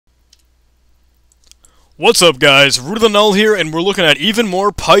What's up guys, Root of the Null here, and we're looking at even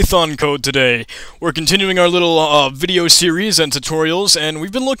more Python code today. We're continuing our little video series and tutorials, and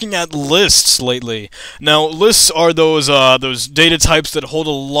we've been looking at lists lately. Now, lists are those data types that hold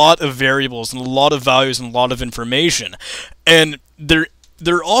a lot of variables and a lot of values and a lot of information. And they're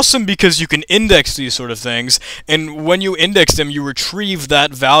awesome because you can index these sort of things, and when you index them, you retrieve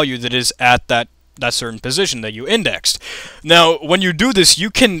that value that is at that certain position that you indexed. Now, when you do this, you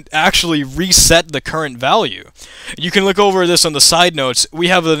can actually reset the current value. You can look over this on the side notes. We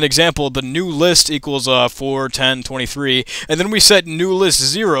have an example, the new list equals 4, 10, 23, and then we set new list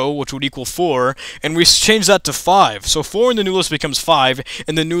 0, which would equal 4, and we change that to 5. So 4 in the new list becomes 5,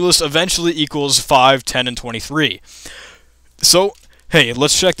 and the new list eventually equals 5, 10, and 23. So, hey,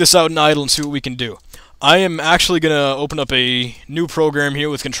 let's check this out in idle and see what we can do. I am actually going to open up a new program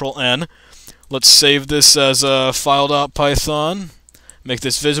here with Control-N. Let's save this as a file.python, make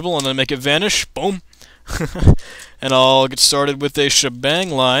this visible, and then make it vanish. Boom. And I'll get started with a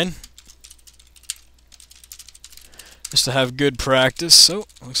shebang line, just to have good practice. So,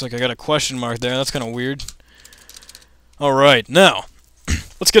 looks like I got a question mark there. That's kind of weird. Alright, now,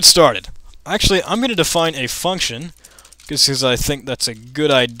 let's get started. Actually, I'm going to define a function, because I think that's a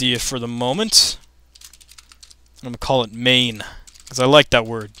good idea for the moment. I'm going to call it main, because I like that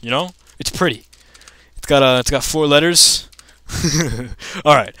word, you know? It's pretty. It's got 4 letters.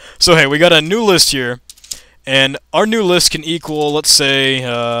 Alright, so hey, we got a new list here, and our new list can equal, let's say,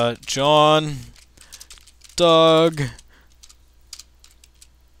 John, Doug.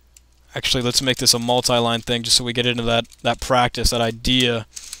 Actually, let's make this a multi-line thing just so we get into that practice, that idea.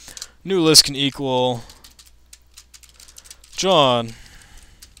 New list can equal John,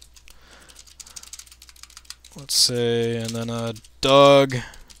 let's say, and then Doug,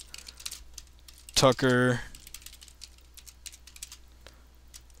 Tucker,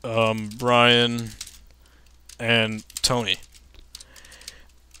 Brian, and Tony.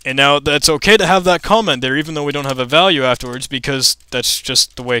 And now that's okay to have that comment there even though we don't have a value afterwards, because that's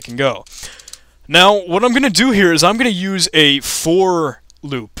just the way it can go. Now what I'm going to do here is I'm going to use a for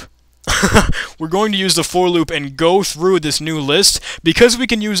loop. We're going to use the for loop and go through this new list. Because we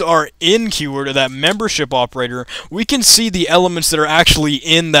can use our in keyword, or that membership operator, we can see the elements that are actually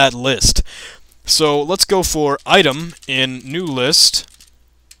in that list. So let's go for item in new list,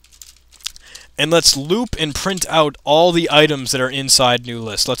 and let's loop and print out all the items that are inside new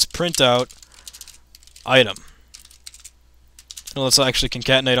list. Let's print out item. And let's actually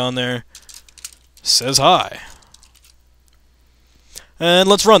concatenate on there. Says hi. And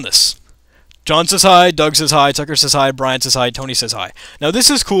let's run this. John says hi, Doug says hi, Tucker says hi, Brian says hi, Tony says hi. Now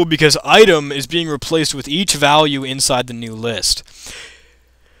this is cool because item is being replaced with each value inside the new list.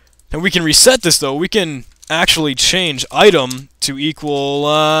 And we can reset this though. We can actually change item to equal,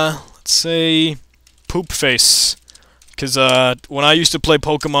 let's say, poop face. Because when I used to play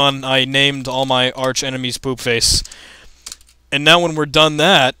Pokemon, I named all my arch enemies poop face. And now when we're done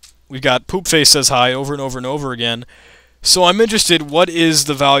that, we've got poop face says hi over and over and over again. So I'm interested, what is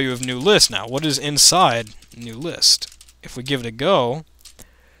the value of new list now? What is inside new list? If we give it a go,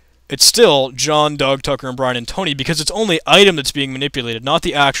 it's still John, Doug, Tucker, and Brian, and Tony, because it's only item that's being manipulated, not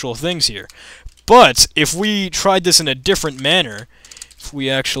the actual things here. But if we tried this in a different manner, if we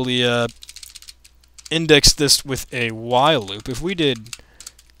actually index this with a while loop, if we did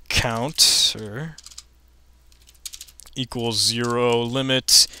counter equals 0,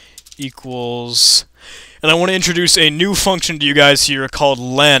 limit equals, and I want to introduce a new function to you guys here called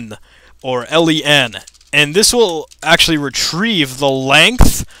len, or len, and this will actually retrieve the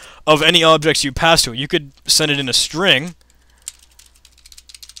length of any objects you pass to it. You could send it in a string,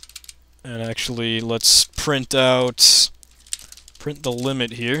 and actually let's print the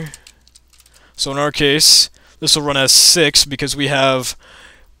limit here. So in our case, this will run as 6 because we have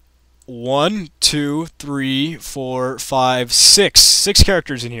 1, 2, 3, 4, 5, 6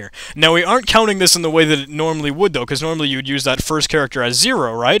 characters in here. Now we aren't counting this in the way that it normally would though, because normally you'd use that first character as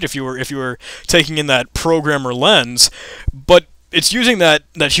 0, right? If you were taking in that programmer lens, but it's using that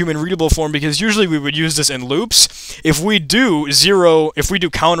human readable form because usually we would use this in loops. If we do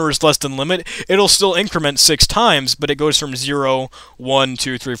counter is less than limit, it'll still increment 6 times, but it goes from 0, 1,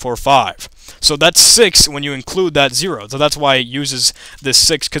 2, 3, 4, 5. So that's 6 when you include that 0. So that's why it uses this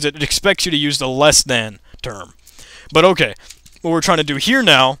 6, because it expects you to use the less than term. But okay, what we're trying to do here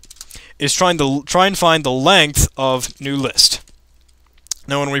now is try and find the length of new list.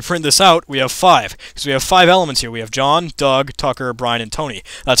 Now when we print this out, we have 5, because we have 5 elements here. We have John, Doug, Tucker, Brian, and Tony.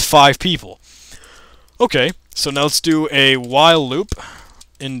 That's 5 people. Okay, so now let's do a while loop.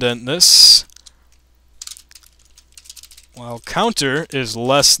 Indent this. While counter is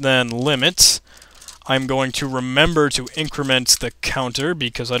less than limit, I'm going to remember to increment the counter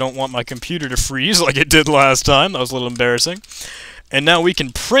because I don't want my computer to freeze like it did last time. That was a little embarrassing. And now we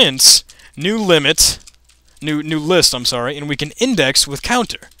can print new limit, new list, I'm sorry, and we can index with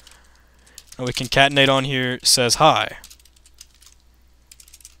counter. And we concatenate on here says hi.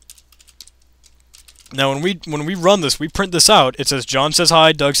 Now when we run this, we print this out, it says John says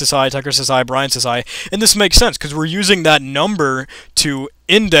hi, Doug says hi, Tucker says hi, Brian says hi, and this makes sense because we're using that number to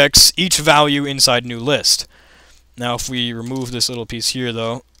index each value inside new list. Now if we remove this little piece here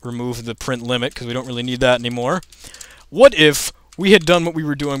though, remove the print limit because we don't really need that anymore. What if we had done what we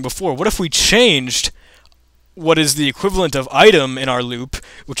were doing before? What if we changed what is the equivalent of item in our loop,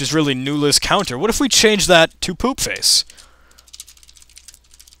 which is really new list counter? What if we changed that to poop face?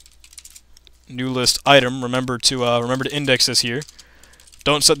 New list item. Remember to index this here.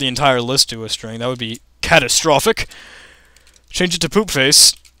 Don't set the entire list to a string. That would be catastrophic. Change it to poop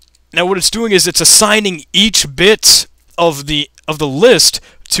face. Now what it's doing is it's assigning each bit of the list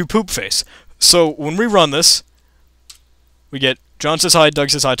to poop face. So when we run this, we get John says hi,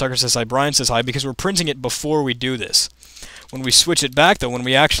 Doug says hi, Tucker says hi, Brian says hi, because we're printing it before we do this. When we switch it back though, when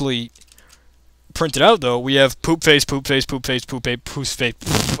we actually print it out though, we have poop face, poop face, poop face, poop face, poop face.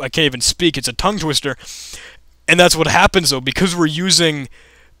 I can't even speak, it's a tongue twister. And that's what happens though, because we're using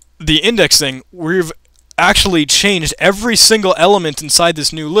the index thing, we've actually changed every single element inside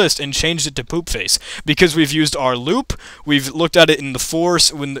this new list and changed it to poop face. Because we've used our loop, we've looked at it in the for,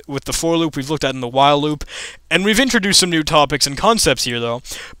 with the for loop, we've looked at it in the while loop, and we've introduced some new topics and concepts here though.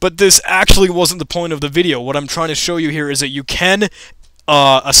 But this actually wasn't the point of the video. What I'm trying to show you here is that you can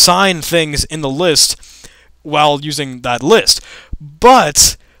assign things in the list while using that list.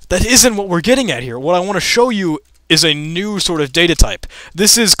 But that isn't what we're getting at here. What I want to show you is a new sort of data type.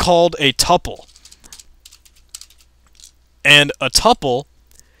 This is called a tuple. And a tuple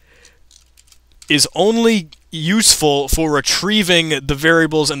is only useful for retrieving the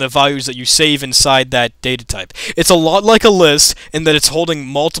variables and the values that you save inside that data type. It's a lot like a list in that it's holding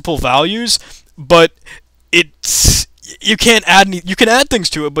multiple values, but you can't add you can add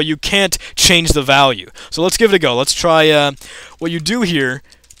things to it, but you can't change the value. So let's give it a go. Let's try what you do here.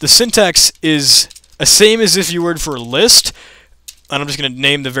 The syntax is the same as if you were for a list, and I'm just going to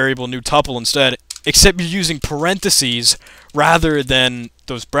name the variable new tuple instead, except you're using parentheses rather than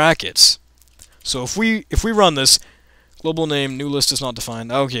those brackets. So if we run this, global name new list is not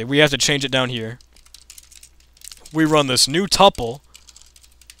defined. Okay, we have to change it down here. We run this new tuple.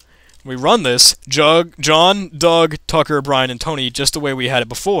 We run this, John, Doug, Tucker, Brian, and Tony, just the way we had it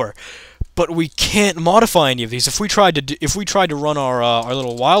before. But we can't modify any of these. If we tried to run our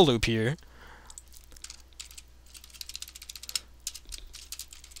little while loop here,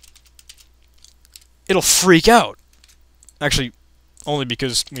 it'll freak out. Actually, only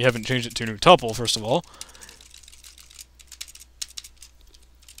because we haven't changed it to new tuple, first of all.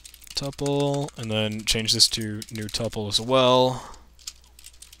 Tuple, and then change this to new tuple as well.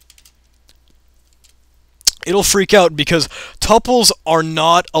 It'll freak out because tuples are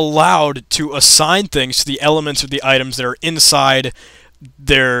not allowed to assign things to the elements or the items that are inside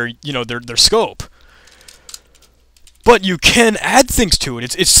their scope. But you can add things to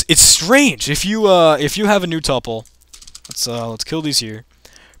it. It's strange. If you have a new tuple, let's kill these here.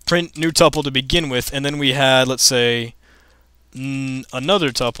 Print new tuple to begin with, and then we had, let's say, another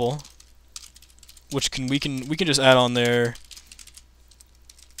tuple, which we can just add on there.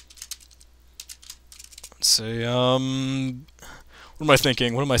 Let's say, what am I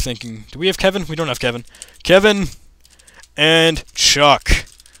thinking? What am I thinking? Do we have Kevin? We don't have Kevin. Kevin and Chuck.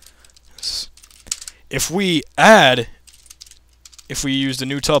 If we use the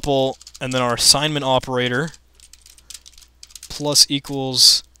new tuple and then our assignment operator plus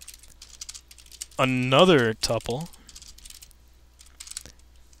equals another tuple,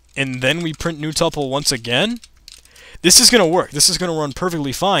 and then we print new tuple once again, this is going to work. This is going to run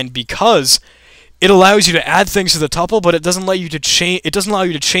perfectly fine because it allows you to add things to the tuple, but it doesn't allow you to change. It doesn't allow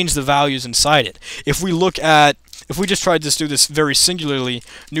you to change the values inside it. If we just tried to do this very singularly,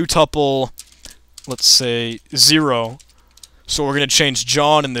 new tuple, let's say 0. So we're going to change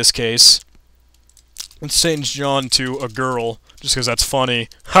John in this case. Let's change John to a girl, just because that's funny.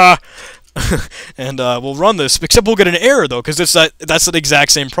 Ha! And we'll run this, except we'll get an error though, because that's the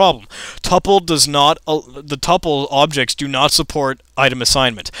exact same problem. Tuple does not. The tuple objects do not support item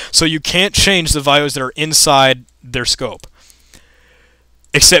assignment, so you can't change the values that are inside their scope.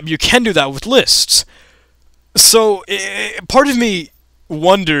 Except you can do that with lists. So part of me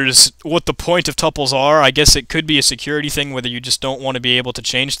wonders what the point of tuples are. I guess it could be a security thing, whether you just don't want to be able to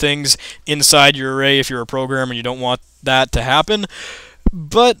change things inside your array if you're a programmer and you don't want that to happen.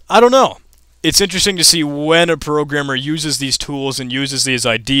 But I don't know. it's interesting to see when a programmer uses these tools and uses these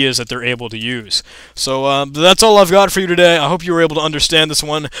ideas that they're able to use. So that's all I've got for you today. I hope you were able to understand this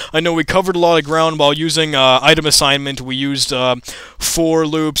one. I know we covered a lot of ground while using item assignment. We used for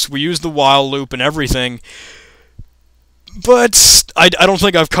loops, we used the while loop and everything. But I don't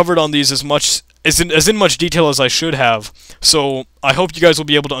think I've covered on these as in much detail as I should have. So I hope you guys will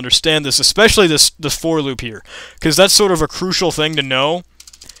be able to understand this, especially this for loop here, because that's sort of a crucial thing to know.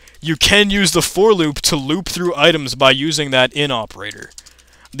 You can use the for loop to loop through items by using that in operator,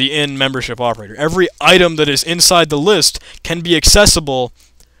 the in membership operator. Every item that is inside the list can be accessible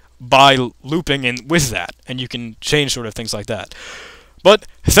by looping in with that, and you can change sort of things like that. But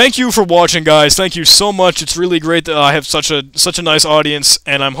thank you for watching, guys. Thank you so much. It's really great that I have such a nice audience,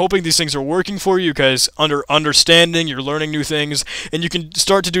 and I'm hoping these things are working for you guys. Understanding, you're learning new things, and you can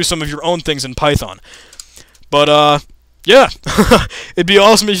start to do some of your own things in Python. But yeah, it'd be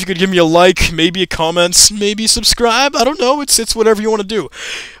awesome if you could give me a like, maybe a comment, maybe subscribe. I don't know. It's whatever you want to do.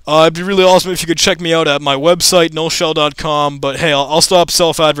 It'd be really awesome if you could check me out at my website, nullshell.com. But hey, I'll stop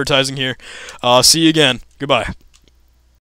self-advertising here. See you again. Goodbye.